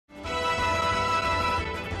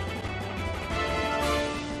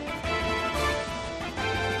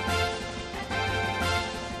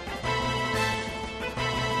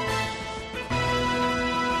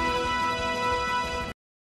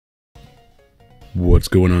What's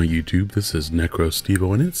going on YouTube? This is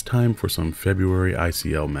Necrostevo and it's time for some February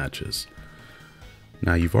ICL matches.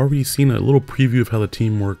 Now you've already seen a little preview of how the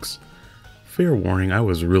team works. Fair warning, I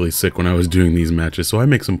was really sick when I was doing these matches, so I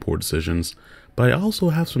make some poor decisions. But I also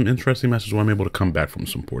have some interesting matches where I'm able to come back from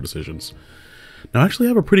some poor decisions. Now I actually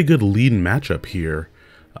have a pretty good lead matchup here.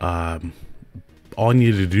 All I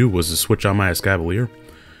needed to do was to switch on my Escavalier.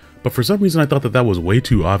 But for some reason I thought that was way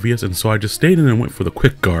too obvious, and so I just stayed in and went for the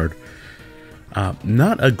quick guard.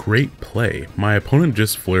 Not a great play. My opponent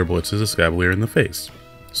just flare blitzes a Escavalier in the face.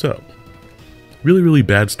 So, really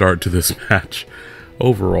bad start to this match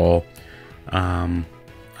overall. I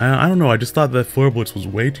don't know, I just thought that flare blitz was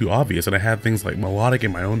way too obvious, and I had things like Melodic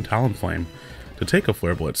and my own Talonflame to take a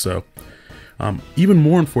flare blitz. So, even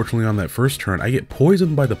more unfortunately on that first turn, I get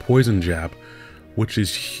poisoned by the poison jab, which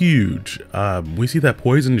is huge. We see that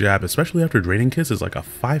poison jab, especially after Draining Kiss, is like a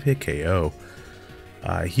 5-hit KO.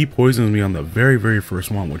 He poisons me on the very first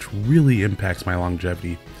one, which really impacts my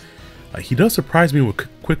longevity. He does surprise me with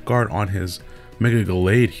quick guard on his Mega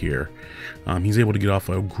Gallade here. He's able to get off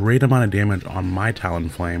a great amount of damage on my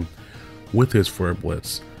Talonflame with his Flare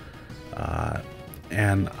Blitz.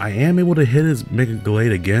 And I am able to hit his Mega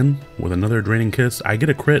Gallade again with another Draining Kiss. I get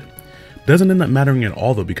a crit. Doesn't end up mattering at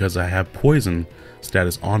all though, because I have poison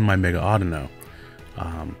status on my Mega Audino.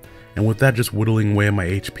 And with that just whittling away at my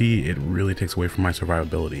HP, it really takes away from my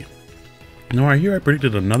survivability. Now right here I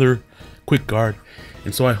predicted another quick guard,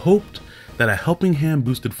 and so I hoped that a Helping Hand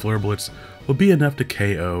boosted Flare Blitz would be enough to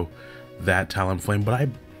KO that Talonflame, but I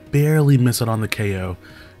barely miss it on the KO,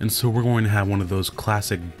 and so we're going to have one of those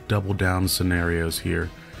classic double down scenarios here,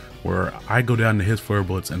 where I go down to his Flare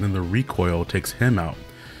Blitz and then the recoil takes him out.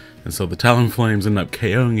 And so the Talonflames end up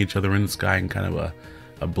KOing each other in the sky in kind of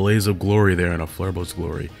a blaze of glory there, and a Flare Blitz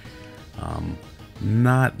glory.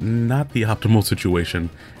 Not the optimal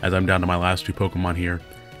situation, as I'm down to my last two Pokemon here,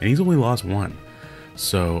 and he's only lost one.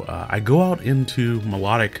 So I go out into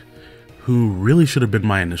Melodic, who really should have been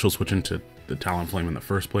my initial switch into the Talonflame in the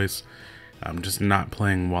first place. I'm just not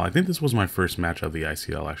playing well. I think this was my first match of the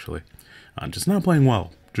ICL actually. Just not playing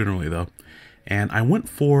well generally though. And I went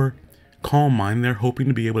for Calm Mind there, hoping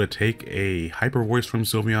to be able to take a Hyper Voice from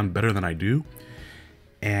Sylveon better than I do.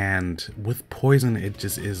 And with poison, it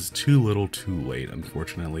just is too little too late,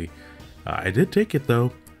 unfortunately. I did take it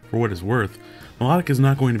though, for what it's worth. Melodic is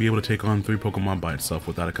not going to be able to take on 3 Pokemon by itself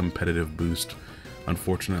without a competitive boost,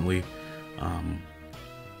 unfortunately.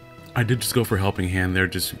 I did just go for Helping Hand there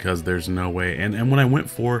just because there's no way. And when I went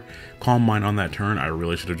for Calm Mind on that turn, I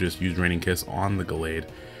really should have just used Draining Kiss on the Gallade.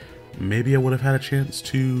 Maybe I would have had a chance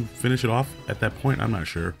to finish it off at that point, I'm not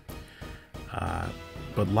sure.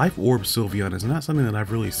 But Life Orb Sylveon is not something that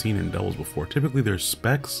I've really seen in doubles before. Typically there's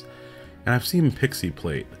Specs, and I've seen Pixie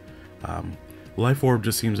Plate. Life Orb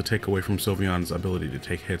just seems to take away from Sylveon's ability to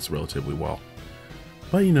take hits relatively well.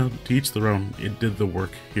 But you know, to each their own, it did the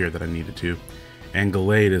work here that I needed to. And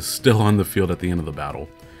Gallade is still on the field at the end of the battle.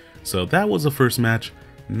 So that was the first match.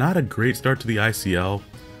 Not a great start to the ICL.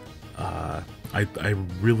 I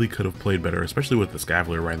really could have played better, especially with the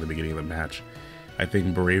Escavalier right in the beginning of the match. I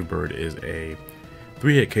think Brave Bird is a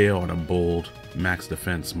 3-hit KO on a bold max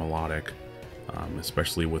defense Melodic,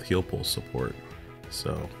 especially with Heal Pulse support.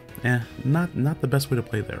 So, not the best way to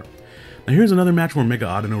play there. Now here's another match where Mega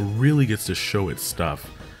Audino really gets to show its stuff.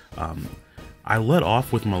 I let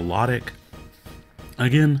off with Melodic.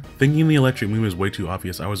 Again, thinking the electric move is way too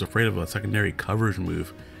obvious, I was afraid of a secondary coverage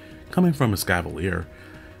move coming from Escavalier.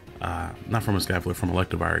 Not from Escavalier, from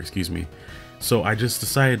Electivire, excuse me. So I just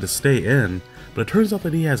decided to stay in, but it turns out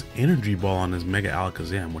that he has Energy Ball on his Mega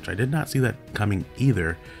Alakazam, which I did not see that coming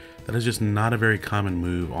either. That is just not a very common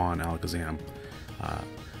move on Alakazam.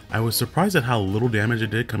 I was surprised at how little damage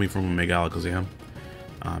it did coming from a Mega Alakazam,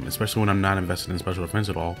 especially when I'm not invested in special defense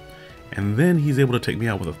at all. And then he's able to take me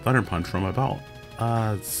out with a Thunder Punch from about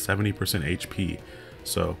 70% HP.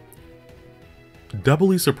 So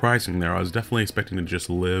doubly surprising there. I was definitely expecting to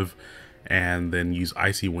just live and then use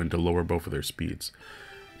Icy Wind to lower both of their speeds.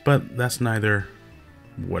 But that's neither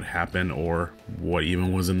what happened or what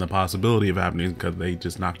even was in the possibility of happening, because they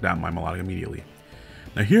just knocked out my Melodic immediately.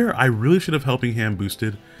 Now here, I really should have Helping Hand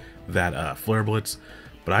boosted that Flare Blitz,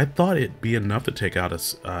 but I thought it'd be enough to take out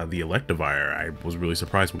the Electivire. I was really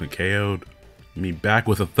surprised when it KO'd me back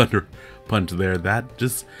with a Thunder Punch there.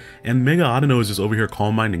 And Mega Audino is just over here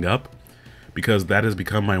Calm Minding up, because that has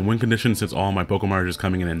become my win condition since all my Pokemon are just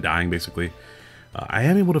coming in and dying, basically. I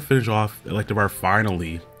am able to finish off Electivire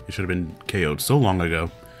finally. It should have been KO'd so long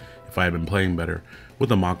ago if I had been playing better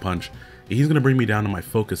with a Mach Punch. He's going to bring me down to my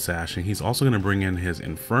Focus Sash, and he's also going to bring in his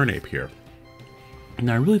Infernape here.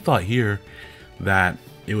 And I really thought here that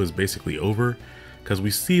it was basically over. because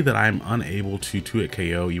we see that I'm unable to 2-hit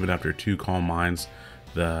KO even after 2 Calm Minds,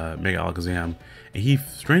 the Mega Alakazam, and he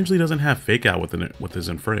strangely doesn't have Fake Out with his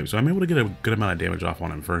Infernape, so I'm able to get a good amount of damage off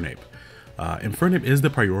on Infernape. Infernape is the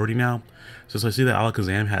priority now, since I see that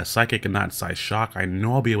Alakazam has Psychic and not Size Shock. I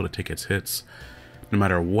know I'll be able to take its hits no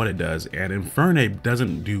matter what it does, and Infernape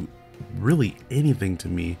doesn't do really anything to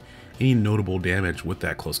me, any notable damage with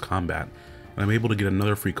that close combat, and I'm able to get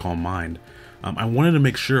another free Calm Mind. I wanted to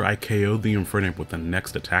make sure I KO'd the Infernape with the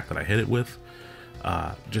next attack that I hit it with,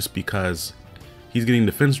 just because he's getting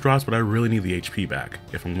defense drops, but I really need the HP back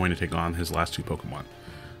if I'm going to take on his last 2 Pokemon.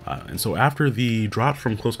 And so after the drops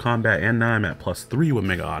from close combat, and now I'm at +3 with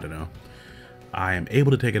Mega Audino, I am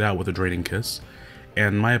able to take it out with a Draining Kiss.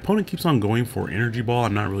 And my opponent keeps on going for Energy Ball.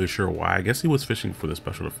 I'm not really sure why. I guess he was fishing for the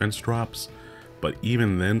special defense drops, but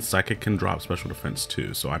even then Psychic can drop special defense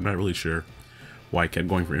too, so I'm not really sure why he kept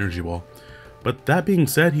going for Energy Ball. But that being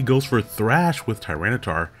said, he goes for Thrash with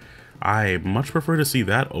Tyranitar. I much prefer to see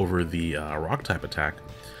that over the Rock type attack.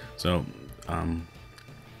 So a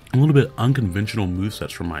little bit unconventional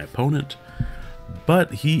movesets from my opponent,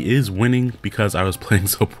 but he is winning because I was playing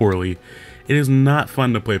so poorly. It is not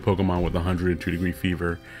fun to play Pokemon with 102 degree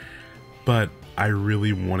fever, but I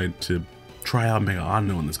really wanted to try out Mega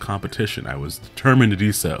Audino in this competition. I was determined to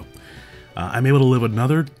do so. I'm able to live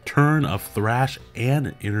another turn of Thrash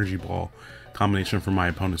and Energy Ball combination from my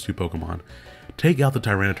opponent's 2 Pokemon, take out the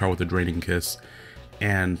Tyranitar with a Draining Kiss,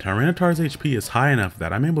 and Tyranitar's HP is high enough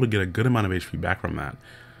that I'm able to get a good amount of HP back from that.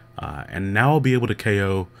 And now I'll be able to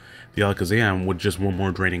KO the Alakazam with just one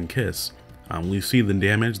more Draining Kiss. We see the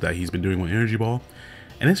damage that he's been doing with Energy Ball,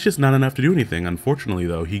 and it's just not enough to do anything. Unfortunately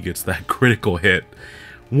though, he gets that critical hit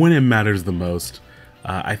when it matters the most.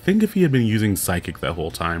 I think if he had been using Psychic that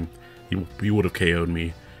whole time, he would have KO'd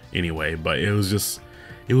me anyway, but it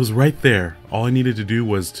was right there. All I needed to do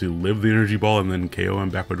was to live the Energy Ball and then KO him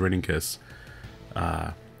back with Draining Kiss. So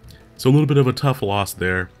a little bit of a tough loss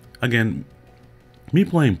there. Again, me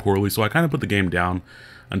playing poorly, so I kind of put the game down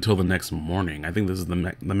until the next morning. I think this is the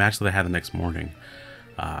match that I had the next morning.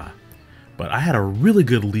 But I had a really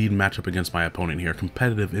good lead matchup against my opponent here.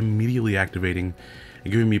 Competitive, immediately activating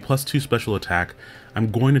and giving me +2 special attack. I'm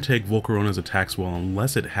going to take Volcarona's attacks well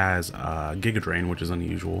unless it has Giga Drain, which is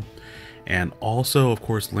unusual. And also, of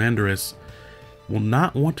course, Landorus will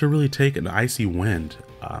not want to really take an Icy Wind.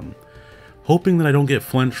 Hoping that I don't get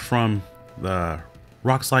flinched from the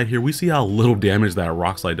Rock Slide here. We see how little damage that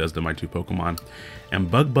Rock Slide does to my 2 Pokemon. And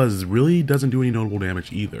Bug Buzz really doesn't do any notable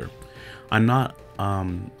damage either. I'm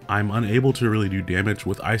unable to really do damage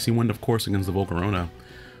with Icy Wind, of course, against the Volcarona.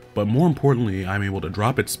 But more importantly, I'm able to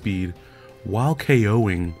drop its speed while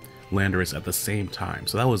KOing Landorus at the same time.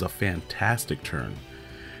 So that was a fantastic turn.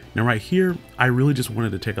 Now right here, I really just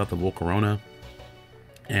wanted to take out the Volcarona.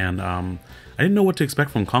 And I didn't know what to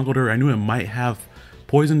expect from Conkeldurr. I knew it might have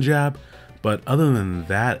Poison Jab, but other than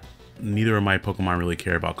that, neither of my Pokemon really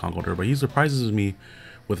care about Conkeldurr. But he surprises me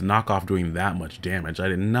with Knockoff doing that much damage. I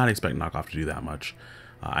did not expect Knockoff to do that much.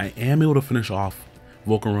 I am able to finish off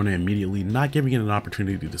Volcarona immediately, not giving it an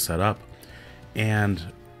opportunity to set up. And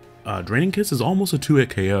Draining Kiss is almost a 2-hit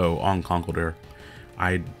KO on Conkeldurr.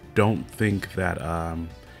 I don't think that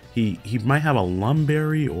he might have a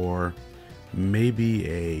Lumberry or maybe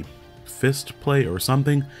a Fist Play or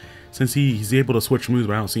something, since he's able to switch moves,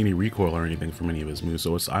 but I don't see any recoil or anything from any of his moves,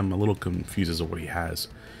 so I'm a little confused as to what he has.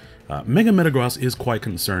 Mega Metagross is quite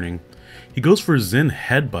concerning. He goes for Zen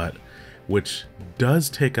Headbutt, which does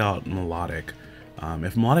take out Melodic.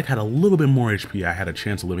 If Melodic had a little bit more HP, I had a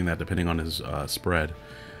chance of living that depending on his spread.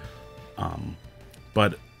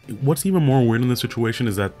 But what's even more weird in this situation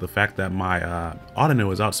is that the fact that my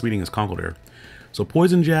Audino is outspeeding his Conkeldurr. So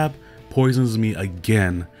Poison Jab poisons me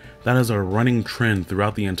again. That is a running trend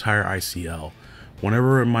throughout the entire ICL.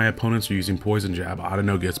 Whenever my opponents are using Poison Jab,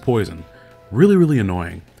 Audino gets poisoned. Really, really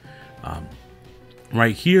annoying.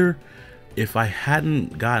 Right here, if I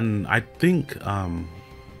hadn't gotten, I think, I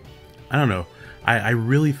don't know. I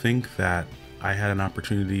really think that I had an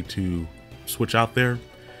opportunity to switch out there.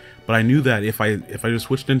 But I knew that if I just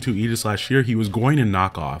switched into Aegislash, he was going to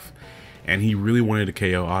knock off. And he really wanted to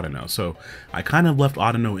KO Audino. So I kind of left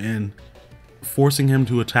Audino in, forcing him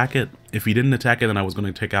to attack it. If he didn't attack it, then I was going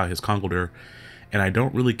to take out his Conkeldurr. And I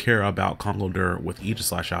don't really care about Conkeldurr with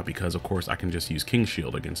Aegislash out because, of course, I can just use King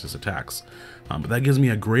Shield against his attacks. But that gives me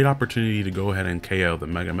a great opportunity to go ahead and KO the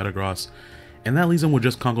Mega Metagross. And that leaves him with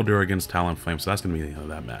just Conkeldurr against Talonflame, so that's going to be the end of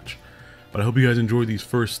that match. But I hope you guys enjoyed these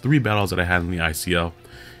first 3 battles that I had in the ICL.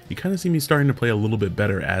 You kind of see me starting to play a little bit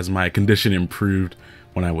better as my condition improved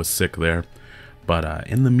when I was sick there. But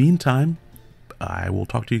in the meantime, I will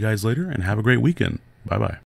talk to you guys later and have a great weekend. Bye-bye.